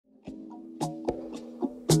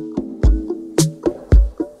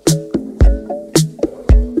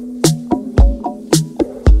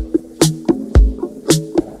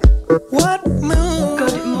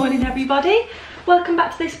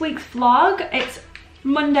week's vlog. It's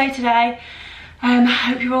Monday today. I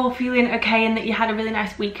hope you're all feeling okay and that you had a really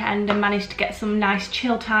nice weekend and managed to get some nice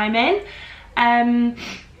chill time in. I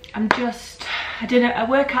did a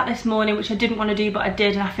workout this morning, which I didn't want to do, but I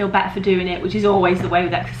did, and I feel better for doing it, which is always the way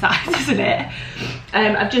with exercise, isn't it?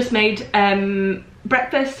 I've just made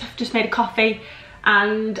breakfast, I've just made a coffee,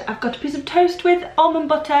 and I've got a piece of toast with almond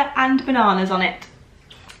butter and bananas on it.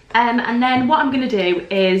 And then what I'm going to do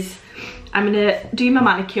is I'm going to do my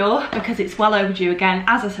manicure because it's well overdue again.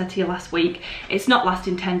 As I said to you last week, it's not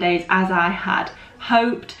lasting 10 days as I had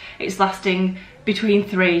hoped. It's lasting between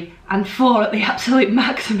 3 and 4 at the absolute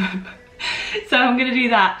maximum. So I'm going to do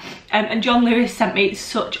that. And John Lewis sent me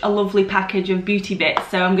such a lovely package of beauty bits,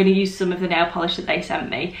 so I'm going to use some of the nail polish that they sent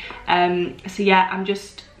me. So yeah, I'm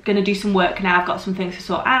just going to do some work now. I've got some things to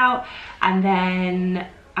sort out, and then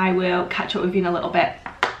I will catch up with you in a little bit.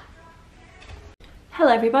 Hello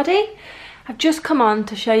everybody. I've just come on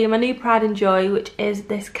to show you my new pride and joy, which is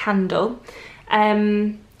this candle.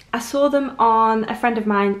 I saw them on a friend of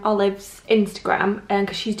mine, Olive's, Instagram,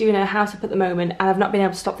 because she's doing her house up at the moment, and I've not been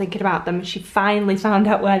able to stop thinking about them. She finally found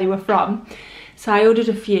out where they were from. So I ordered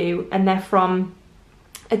a few, and they're from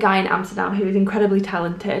a guy in Amsterdam who is incredibly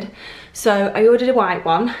talented. So I ordered a white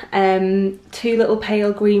one, 2 little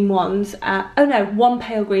pale green ones, oh no, 1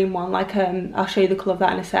 pale green one, like I'll show you the colour of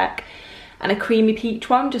that in a sec, and a creamy peach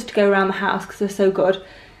one just to go around the house because they're so good.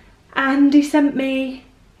 And he sent me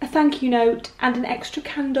a thank you note and an extra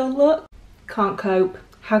candle. Look, can't cope.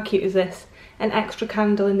 How cute is this? An extra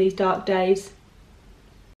candle in these dark days.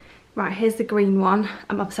 Right, here's the green one.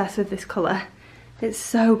 I'm obsessed with this colour. It's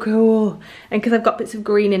so cool. And because I've got bits of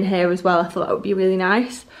green in here as well, I thought that would be really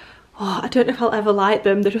nice. Oh, I don't know if I'll ever light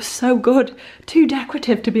them. They're just so good. Too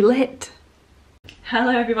decorative to be lit. Hello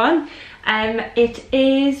everyone. It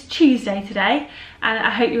is Tuesday today, and I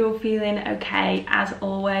hope you're all feeling okay as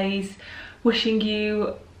always. Wishing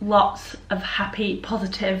you lots of happy,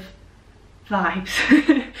 positive vibes.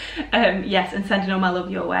 Yes, and sending all my love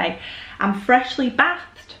your way. I'm freshly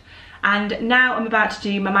bathed, and now I'm about to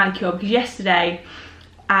do my manicure, because yesterday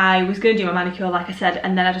I was going to do my manicure, like I said,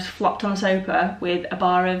 and then I just flopped on the sofa with a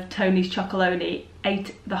bar of Tony's Chocolonely,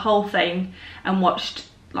 ate the whole thing, and watched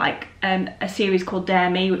like a series called Dare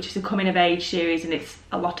Me, which is a coming of age series, and it's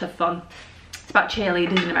a lot of fun. It's about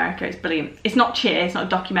cheerleaders in America. It's brilliant. It's not cheer, it's not a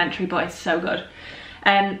documentary, but it's so good. So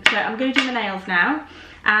I'm going to do my nails now,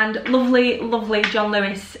 and lovely John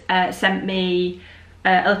Lewis sent me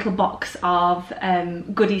a little box of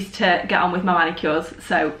goodies to get on with my manicures,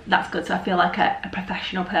 so that's good. So I feel like a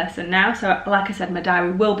professional person now. So like I said, my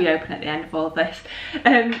diary will be open at the end of all of this.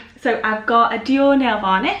 So I've got a Dior nail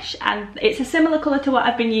varnish, and it's a similar colour to what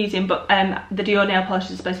I've been using, but the Dior nail polish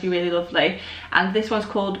is supposed to be really lovely, and this one's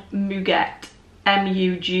called Muguet,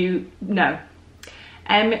 M-U-G-U-E-T,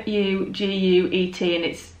 and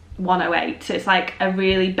it's 108, so it's like a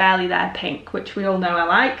really barely there pink, which we all know I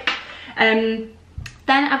like.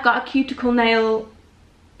 Then I've got a cuticle and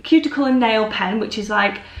nail pen, which is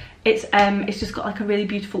like, it's just got like a really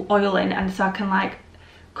beautiful oil in, and so I can like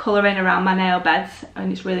colour in around my nail beds,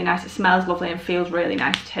 and it's really nice. It smells lovely and feels really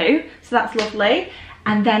nice too, so that's lovely.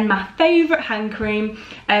 And then my favourite hand cream,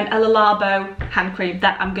 a Le Labo hand cream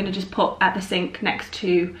that I'm going to just put at the sink next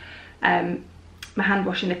to my hand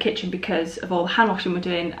wash in the kitchen, because of all the hand washing we're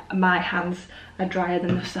doing, my hands are drier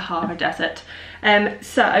than the Sahara Desert.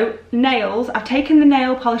 So nails, I've taken the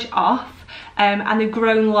nail polish off, and they've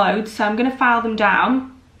grown loads, so I'm going to file them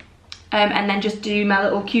down, and then just do my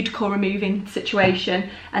little cuticle removing situation,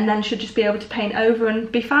 and then should just be able to paint over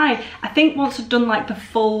and be fine. I think once I've done like the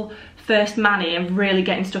full first mani and really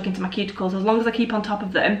getting stuck into my cuticles, as long as I keep on top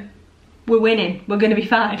of them, we're winning, we're going to be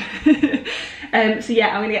fine. So yeah,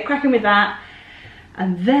 I'm going to get cracking with that.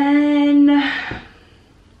 And then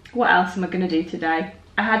what else am I going to do today?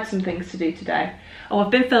 I had some things to do today. Oh, I've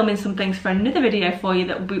been filming some things for another video for you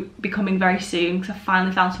that will be coming very soon, because I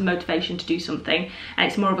finally found some motivation to do something, and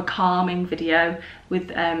it's more of a calming video with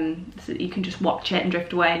so that you can just watch it and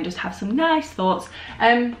drift away and just have some nice thoughts.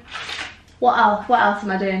 What else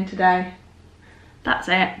am I doing today? That's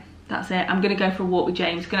it. I'm gonna go for a walk with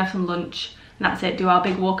James, gonna have some lunch, and that's it. Do our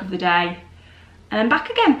big walk of the day, and then back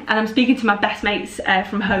again. And I'm speaking to my best mates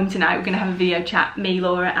from home tonight. We're gonna have a video chat, me,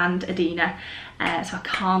 Laura and Adina, so I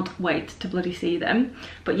can't wait to bloody see them.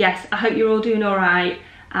 But yes, I hope you're all doing all right,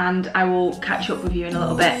 and I will catch up with you in a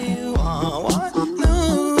little bit.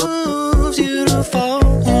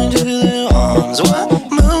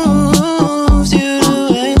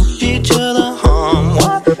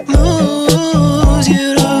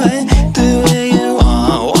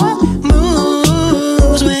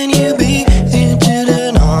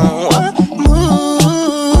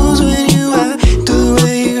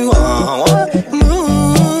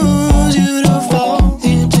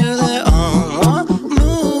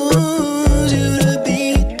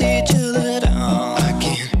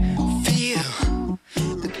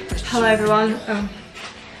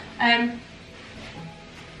 I'm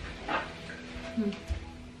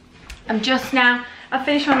just now, I've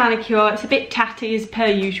finished my manicure. It's a bit tatty as per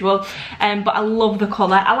usual, but I love the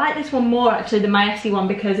colour. I like this one more actually than my Essie one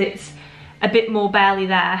because it's a bit more barely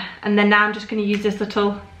there. And then now I'm just going to use this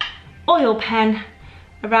little oil pen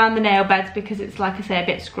around the nail beds because it's, like I say, a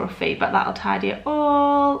bit scruffy, but that'll tidy it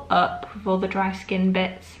all up with all the dry skin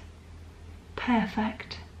bits.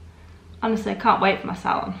 Perfect. Honestly, I can't wait for my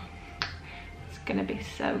salon. It's gonna be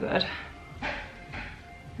so good.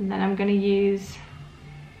 And then I'm gonna use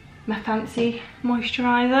my fancy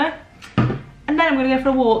moisturiser, and then I'm gonna go for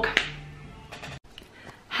a walk.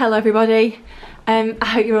 Hello everybody, I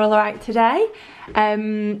hope you're all alright today.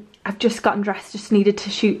 I've just gotten dressed, just needed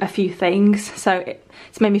to shoot a few things, so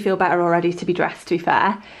it's made me feel better already to be dressed, to be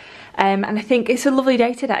fair. And I think it's a lovely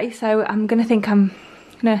day today, so I'm gonna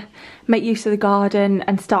make use of the garden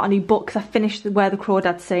and start a new book because I finished Where the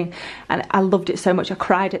Crawdads Sing and I loved it so much I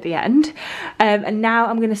cried at the end. And now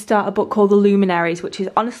I'm going to start a book called The Luminaries, which is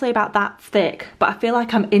honestly about that thick, but I feel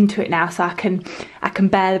like I'm into it now, so I can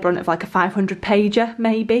bear the brunt of like a 500 pager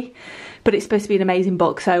maybe. But it's supposed to be an amazing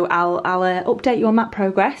book, so I'll update you on that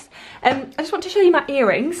progress. I just want to show you my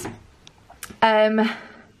earrings.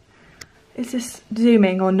 Is this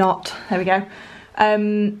zooming or not? There we go.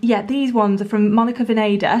 Yeah, these ones are from Monica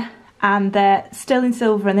Vinader and they're still in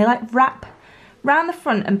silver and they like wrap round the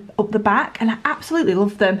front and up the back, and I absolutely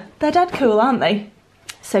love them. They're dead cool, aren't they?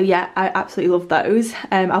 So yeah, I absolutely love those.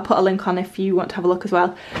 I'll put a link on if you want to have a look as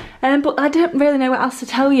well. But I don't really know what else to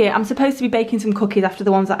tell you. I'm supposed to be baking some cookies after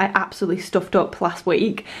the ones that I absolutely stuffed up last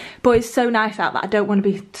week, but it's so nice out that I don't want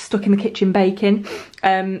to be stuck in the kitchen baking.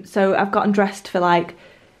 So I've gotten dressed for like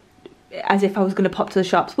as if I was going to pop to the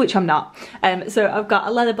shops, which I'm not. So I've got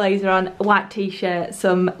a leather blazer on, a white t-shirt,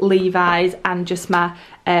 some Levi's, and just my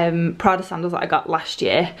Prada sandals that I got last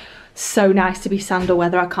year. So nice to be sandal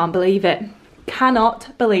weather, I can't believe it.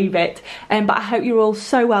 Cannot believe it. But I hope you're all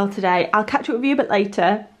so well today. I'll catch up with you a bit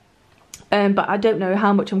later. But I don't know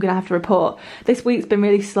how much I'm going to have to report. This week's been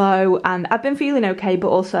really slow and I've been feeling okay, but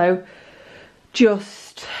also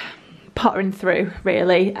just pottering through,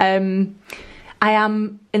 really. I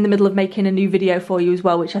am in the middle of making a new video for you as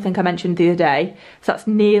well, which I think I mentioned the other day. So that's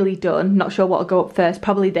nearly done. Not sure what will go up first,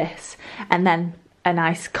 probably this. And then a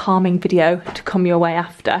nice calming video to come your way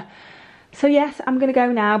after. So yes, I'm gonna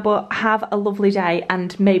go now, but have a lovely day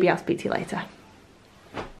and maybe I'll speak to you later.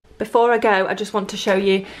 Before I go, I just want to show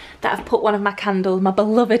you that I've put one of my candles, my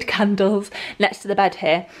beloved candles, next to the bed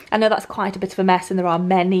here. I know that's quite a bit of a mess and there are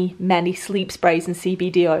many, many sleep sprays and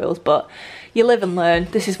CBD oils, but you live and learn.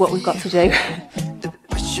 This is what we've got to do. The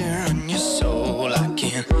pressure on your soul, I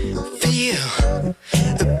can feel.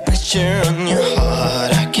 The pressure on your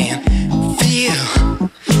heart, I can feel.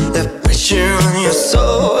 The pressure on your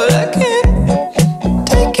soul, I can't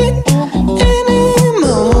take it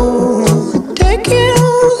anymore. Take it.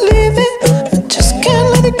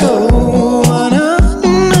 Go. I don't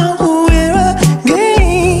know where I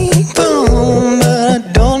came from, but I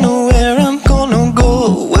don't know where I'm gonna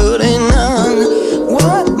go. Waiting on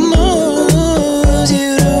what moves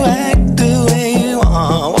you to act the way you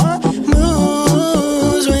are. What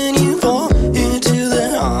moves when you fall into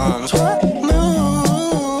their arms? What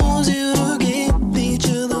moves you to give each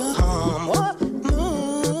other harm? What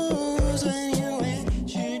moves when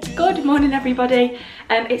you Good morning everybody.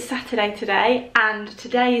 It's Saturday today and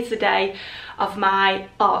today is the day of my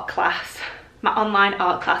art class, my online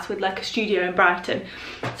art class with like a studio in Brighton.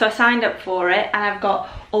 So I signed up for it and I've got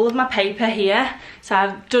all of my paper here. So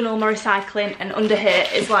I've done all my recycling and under here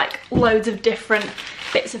is like loads of different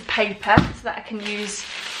bits of paper so that I can use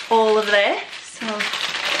all of this. So I'll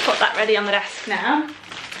put that ready on the desk now.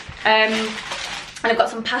 And I've got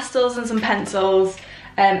some pastels and some pencils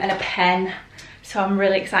and a pen. So I'm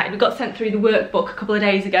really excited. We got sent through the workbook a couple of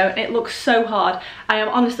days ago and it looks so hard. I am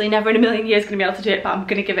honestly never in a million years going to be able to do it, but I'm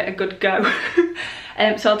going to give it a good go.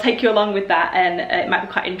 So I'll take you along with that and it might be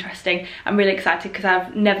quite interesting. I'm really excited because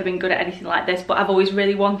I've never been good at anything like this, but I've always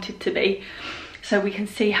really wanted to be. So we can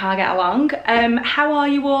see how I get along. How are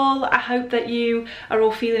you all? I hope that you are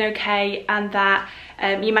all feeling okay and that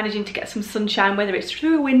you're managing to get some sunshine, whether it's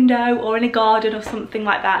through a window or in a garden or something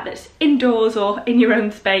like that, that's indoors or in your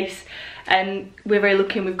own space. We're really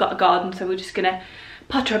lucky we've got a garden, so we're just gonna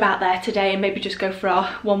potter about there today and maybe just go for our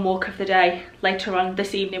one walk of the day later on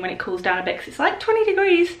this evening when it cools down a bit, because it's like 20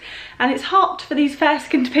 degrees and it's hot for these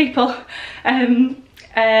fair-skinned people.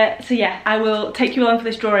 So yeah, I will take you along for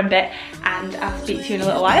this drawing bit and I'll speak to you in a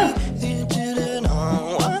little while.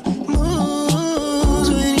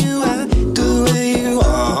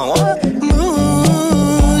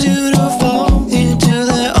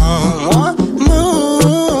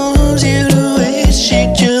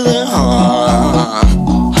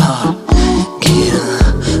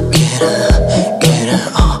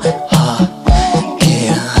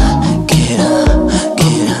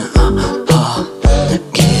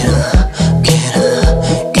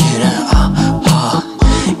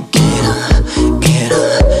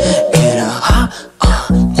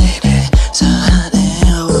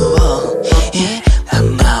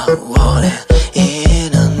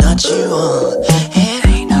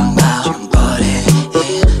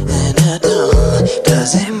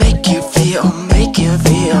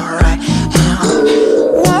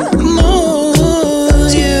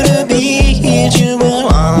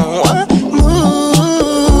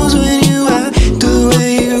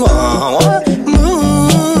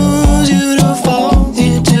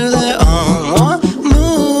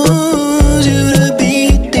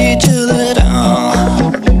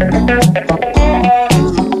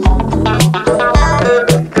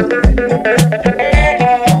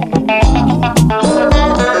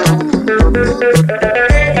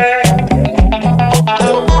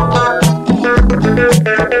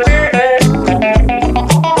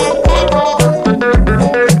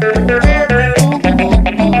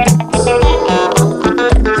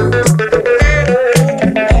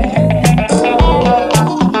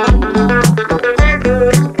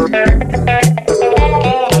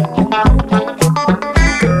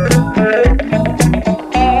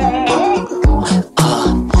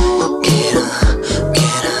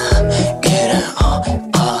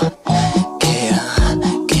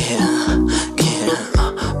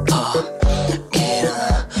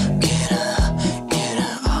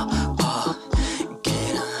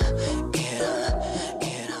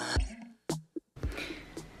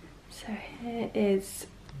 is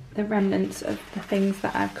the remnants of the things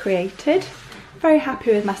that I've created. Very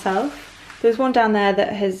happy with myself. There's one down there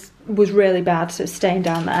that was really bad, so it's staying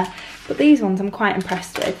down there. But these ones I'm quite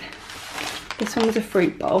impressed with. This one was a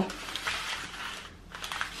fruit bowl.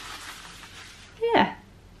 Yeah.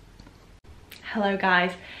 Hello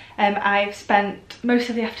guys. I've spent most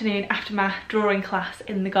of the afternoon after my drawing class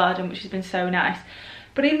in the garden, which has been so nice.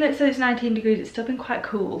 But even though it says 19 degrees, it's still been quite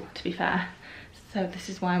cool, to be fair. So this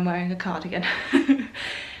is why I'm wearing a cardigan.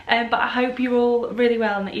 But I hope you're all really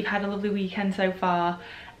well and that you've had a lovely weekend so far.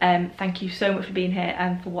 Thank you so much for being here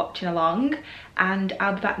and for watching along. And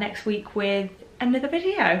I'll be back next week with another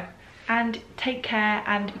video. And take care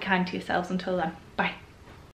and be kind to yourselves until then. Bye.